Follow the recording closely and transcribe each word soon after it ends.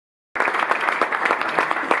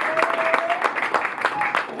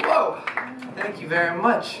Wow! Thank you very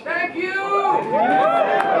much. Thank you!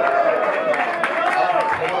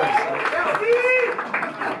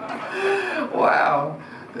 Wow.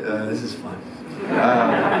 This is fun.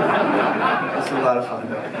 This is a lot of fun.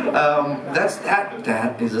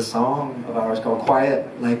 That is a song of ours called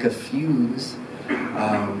Quiet Like a Fuse.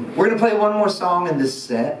 We're going to play one more song in this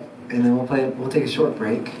set, and then we'll take a short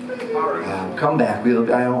break. Come back. I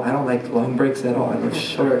don't like long breaks at all. I love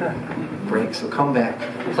short breaks, so come back.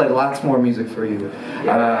 We'll play lots more music for you.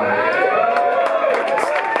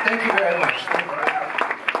 Thank you very much.